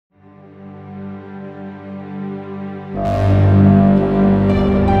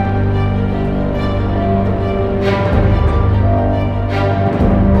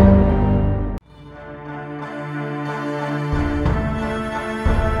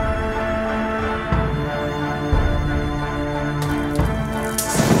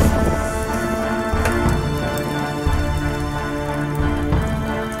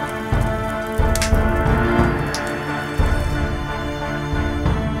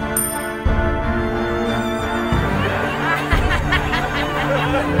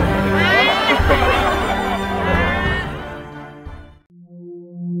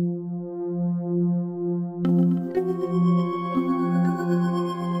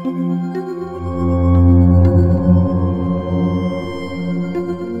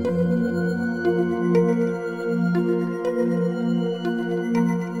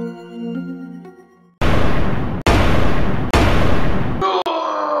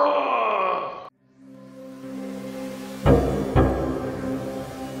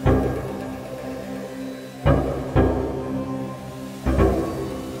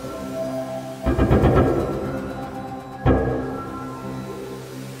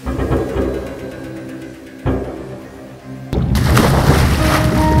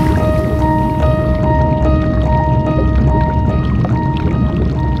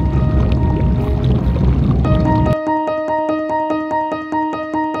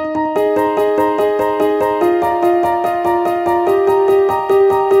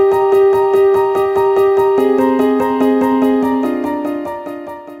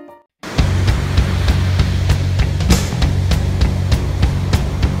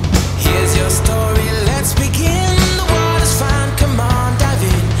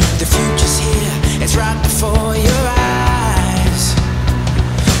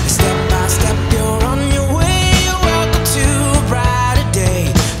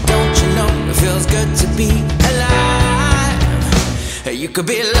You could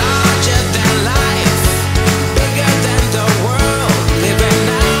be larger than life, bigger than the world, living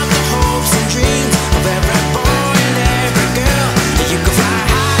out the hopes and dreams of every boy and every girl. You could fly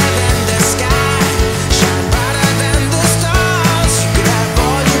higher than the sky, shine brighter than the stars. You could have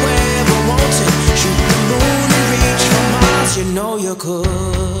all you ever wanted, shoot the moon and reach for Mars. You know you could.